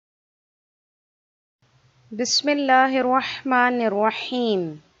Bismillahirrahmanirrahim.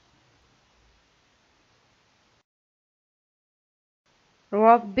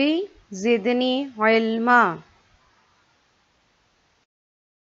 Rabbi zidni ilma.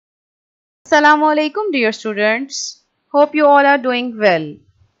 Assalamu alaikum, dear students. Hope you all are doing well.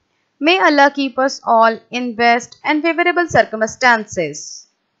 May Allah keep us all in best and favorable circumstances.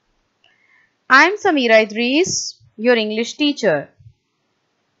 I am Samira Idris, your English teacher.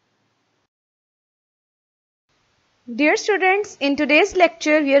 Dear students, in today's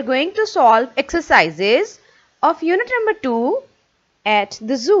lecture we are going to solve exercises of unit number 2 at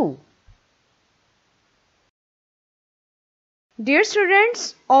the zoo. Dear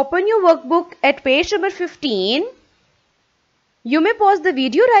students, open your workbook at page number 15. You may pause the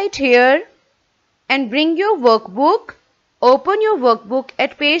video right here and bring your workbook. Open your workbook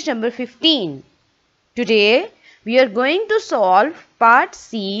at page number 15. Today we are going to solve part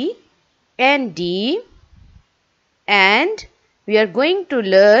C and D, and we are going to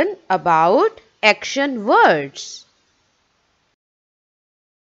learn about action words.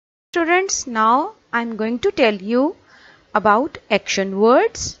 Students, now I am going to tell you about action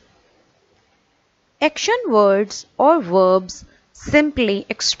words. Action words or verbs simply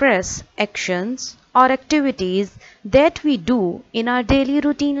express actions or activities that we do in our daily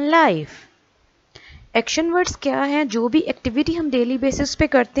routine life. Action words क्या हैं? जो भी activity हम daily basis पे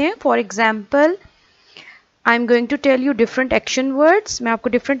करते हैं. For example, I am going to tell you different action words. मैं आपको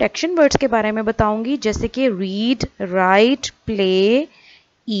different action words के बारे में बताऊंगी, जैसे कि read, write, play,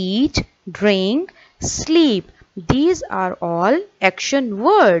 eat, drink, sleep. These are all action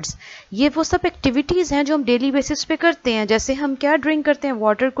words. ये वो सब activities हैं जो हम daily basis पे करते हैं. जैसे हम क्या drink करते हैं?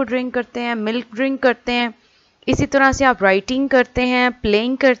 Water को drink करते हैं, milk drink करते हैं. इसी तरह से आप writing करते हैं,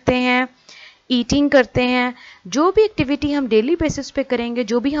 playing करते हैं, eating करते हैं. जो भी activity हम daily basis पे करेंगे,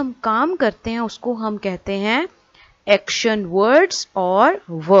 जो भी हम काम करते हैं, उसको हम कहते हैं action words or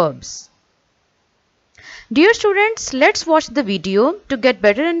verbs. Dear students, let's watch the video to get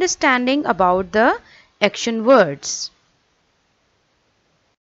better understanding about the action words.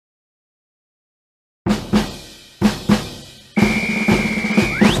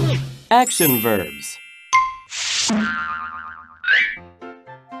 Action verbs.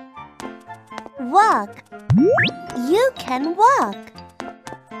 Walk. You can walk.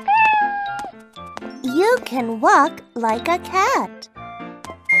 You can walk like a cat.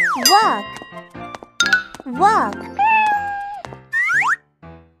 Walk. Walk.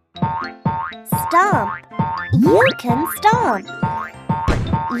 Stomp. You can stomp.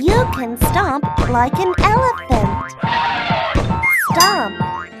 You can stomp like an elephant. Stomp.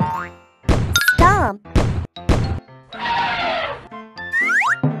 Stomp.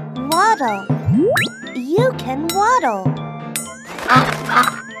 Waddle. You can waddle.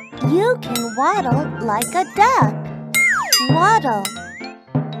 You can waddle like a duck. Waddle.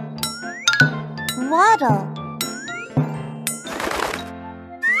 Waddle.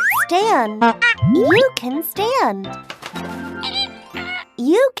 Stand. You can stand.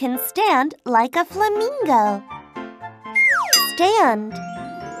 You can stand like a flamingo. Stand.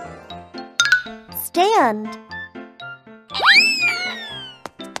 Stand.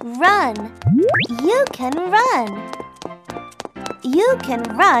 Run. You can run. You can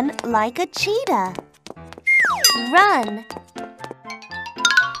run like a cheetah. Run.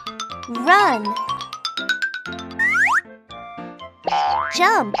 Run.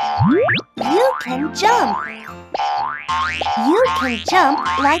 Jump. You can jump. You can jump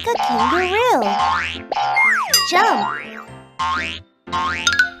like a kangaroo. Jump.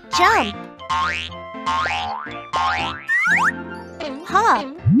 Jump. Hop.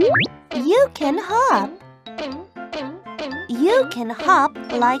 You can hop. You can hop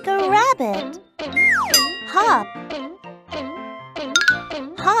like a rabbit. Hop.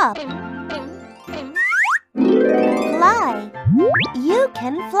 Hop. Fly. You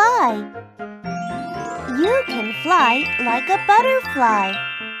can fly. You can fly like a butterfly.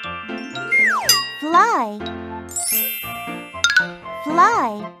 Fly. Fly.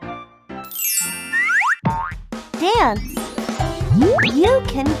 Dance. You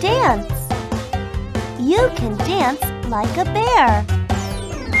can dance. You can dance like a bear.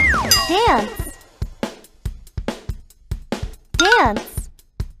 Dance. Dance.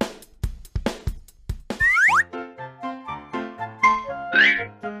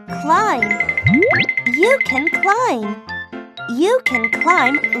 Climb. You can climb. You can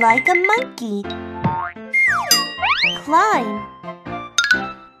climb like a monkey. Climb.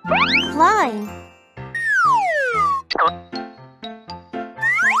 Climb.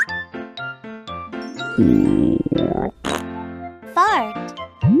 Fart.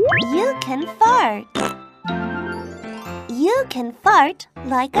 You can fart. You can fart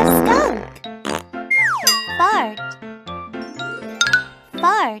like a skunk. Fart.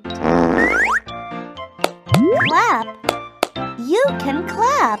 Fart. Clap. You can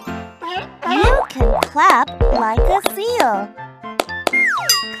clap. You can clap like a seal.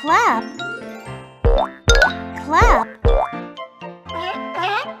 Clap. Clap.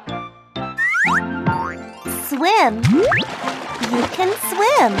 Swim. You can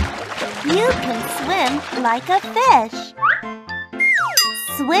swim. You can swim like a fish.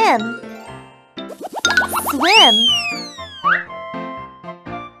 Swim. Swim.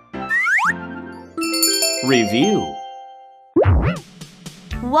 Review.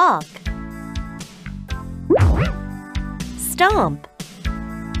 Walk. Stomp.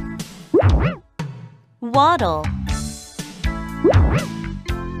 Waddle.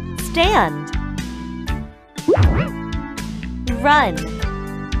 Stand. Run.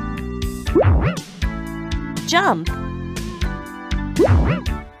 Jump.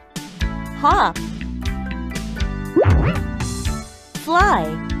 Hop. Fly.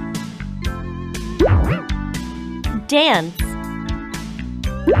 Dance.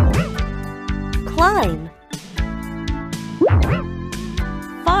 Climb.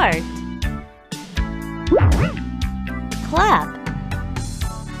 Fart. Clap.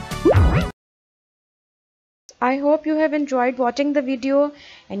 I hope you have enjoyed watching the video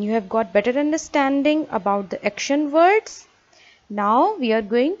and you have got better understanding about the action words. Now we are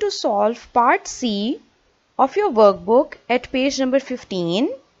going to solve part C of your workbook at page number 15.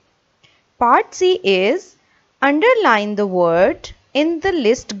 Part C is underline the word in the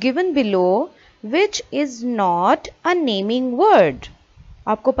list given below which is not a naming word.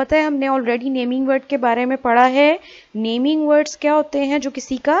 आपको पता है हमने already naming word के बारे में पढ़ा है. Naming words क्या होते हैं? जो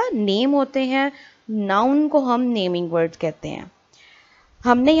किसी का नेम होते हैं. नाउन को हम नेमिंग वर्ड्स कहते हैं.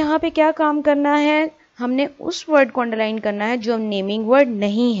 हमने यहाँ पे क्या काम करना है? हमने उस वर्ड को अंडरलाइन करना है जो नेमिंग वर्ड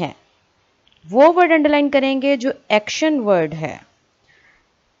नहीं है. वो वर्ड अंडरलाइन करेंगे जो एक्शन वर्ड है.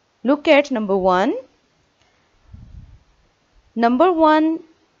 Look at number 1. Number 1,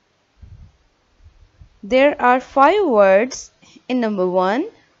 there are 5 words in number 1.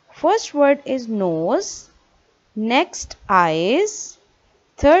 First word is nose, next eyes,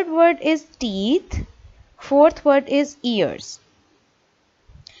 third word is teeth, fourth word is ears.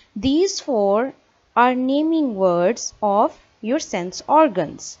 These 4 are naming words of your sense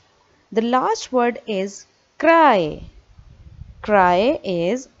organs. The last word is cry. Cry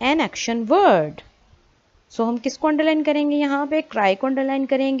is an action word. So हम किसको underline करेंगे? यहाँ पे cry को underline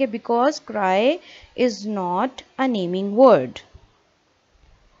करेंगे because cry is not a naming word.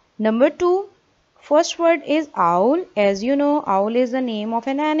 Number 2, first word is owl. As you know, owl is the name of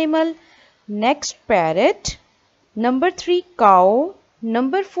an animal. Next, parrot. Number 3, cow.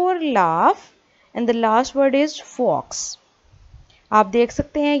 Number 4, laugh. And the last word is fox. आप देख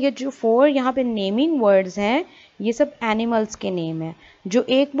सकते हैं ये जो 4 यहाँ पे naming words हैं ये सब एनिमल्स के नेम हैं. जो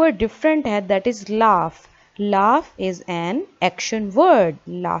एक वर्ड डिफरेंट है that is laugh. Laugh is an action word.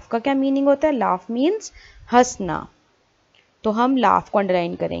 Laugh का क्या मीनिंग होता है? Laugh means हंसना. तो हम laugh को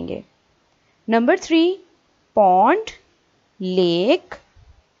अंडरलाइन करेंगे. Number 3, pond, lake.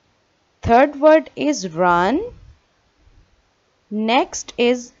 Third word is run. Next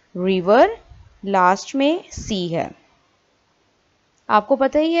is river. Last में sea है. आपको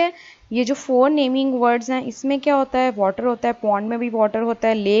पता ही है ये जो 4 नेमिंग वर्ड्स हैं इसमें क्या होता है? वाटर होता है. पॉन्ड में भी वाटर होता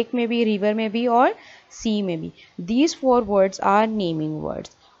है, लेक में भी, रिवर में भी और सी में भी. These 4 words are naming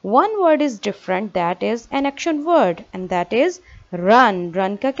words. One word is different, that is an action word, and that is run.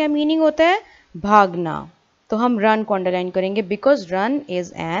 Run का क्या मीनिंग होता है? भागना. तो हम run को अंडरलाइन करेंगे because run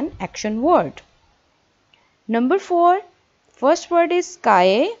is an action word. Number 4, first word is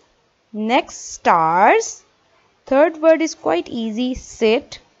sky. Next, stars. Third word is quite easy,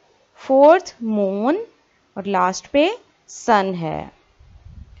 sit. Fourth, moon. और लास्ट पे sun है.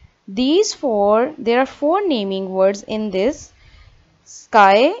 These 4, there are 4 naming words in this.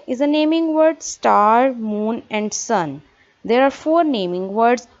 Sky is a naming word, star, moon and sun. There are 4 naming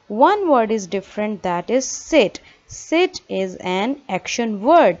words. One word is different, that is sit. Sit is an action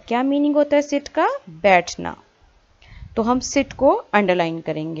word. क्या meaning होता है sit का? बैठना. तो हम sit को underline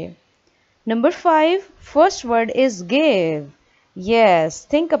करेंगे. Number 5, first word is give. Yes,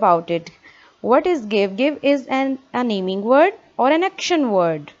 think about it. What is give? Give is a naming word or an action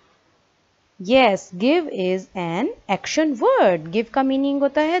word? Yes, give is an action word. Give का meaning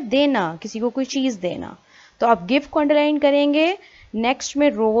होता है देना, किसी को कोई चीज़ देना. तो आप give को underline करेंगे. Next में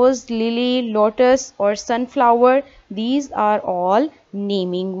rose, lily, lotus और sunflower. These are all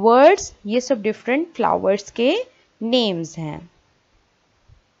naming words. ये सब different flowers के names हैं.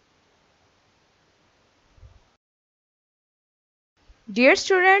 Dear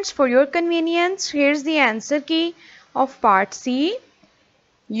students, for your convenience, here's the answer key of part C.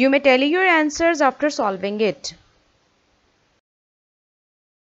 You may tally your answers after solving it.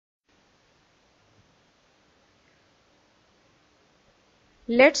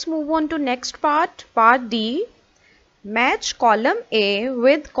 Let's move on to next part, part D. Match column A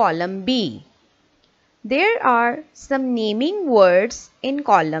with column B. There are some naming words in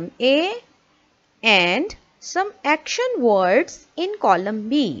column A and some action words in column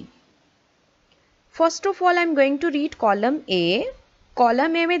B. First of all, I am going to read column A.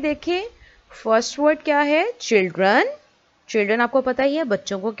 Column A में देखें, first word क्या है? Children. Children आपको पता ही है,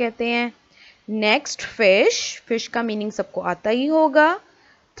 बच्चों को कहते हैं. Next, fish. Fish का meaning सबको आता ही होगा.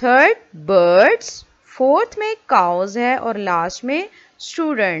 Third, birds. Fourth में cows है और last में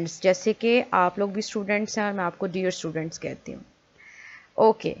students. जैसे कि आप लोग भी students हैं और मैं आपको dear students कहती हूँ.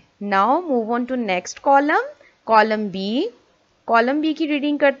 Okay, now move on to next column. Column B. Column B की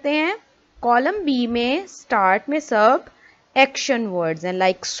reading करते हैं. कॉलम बी में स्टार्ट में सब एक्शन वर्ड्स हैं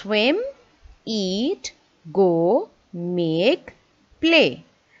लाइक स्विम, ईट, गो, मेक, प्ले.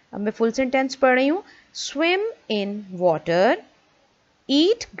 अब मैं फुल सेंटेंस पढ़ रही हूँ. Swim in water,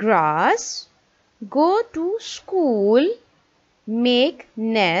 eat grass, go to school, make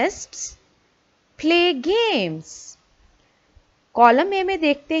nests, play games. Column A में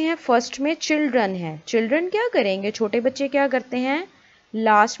देखते हैं फर्स्ट में चिल्ड्रन है. चिल्ड्रन क्या करेंगे? छोटे बच्चे क्या करते हैं?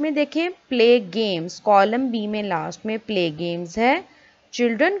 लास्ट में देखें प्ले गेम्स. कॉलम बी में लास्ट में प्ले गेम्स है.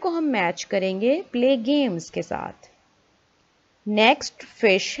 चिल्ड्रन को हम मैच करेंगे प्ले गेम्स के साथ. नेक्स्ट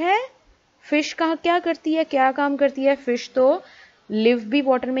फिश है. फिश कहाँ क्या करती है, क्या काम करती है? फिश तो लिव भी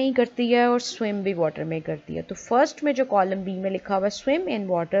वाटर में ही करती है और स्विम भी वाटर में करती है. तो फर्स्ट में जो कॉलम बी में लिखा हुआ है स्विम इन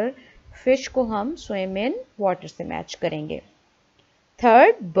वाटर, फिश को हम स्विम इन वाटर से मैच करेंगे.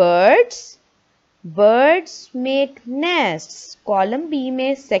 Third, birds. Birds make nests. Column B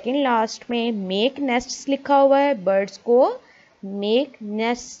में सेकेंड लास्ट में make nests लिखा हुआ है. Birds को make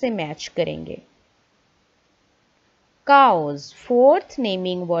nests से मैच करेंगे. Cows. Fourth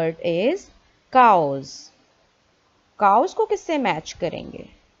naming word is cows. Cows को किससे मैच करेंगे?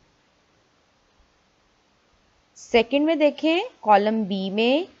 सेकेंड में देखें कॉलम बी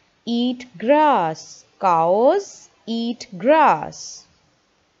में eat grass. Cows eat grass.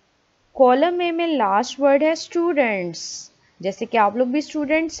 Column A में लास्ट वर्ड है स्टूडेंट्स. जैसे कि आप लोग भी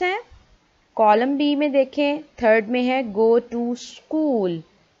स्टूडेंट्स हैं. कॉलम बी में देखें थर्ड में है go to school.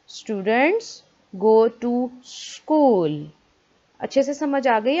 Students go to school. अच्छे से समझ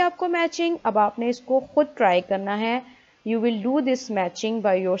आ गई आपको मैचिंग? अब आपने इसको खुद ट्राई करना है. You will do this matching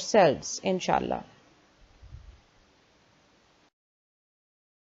bye yourselves इंशाल्लाह.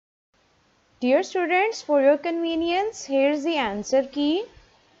 Dear students, for your convenience, here is the answer की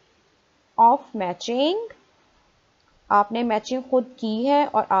ऑफ मैचिंग. आपने मैचिंग खुद की है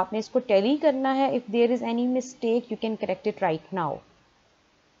और आपने इसको टैली करना है. If there is any mistake you can correct it right now.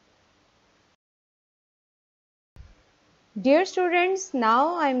 Dear students,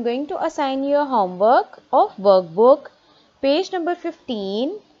 now I am going to assign your homework of workbook page number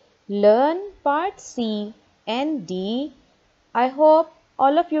 15. Learn part C and D. I hope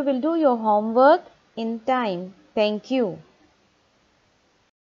all of you will do your homework in time. Thank you.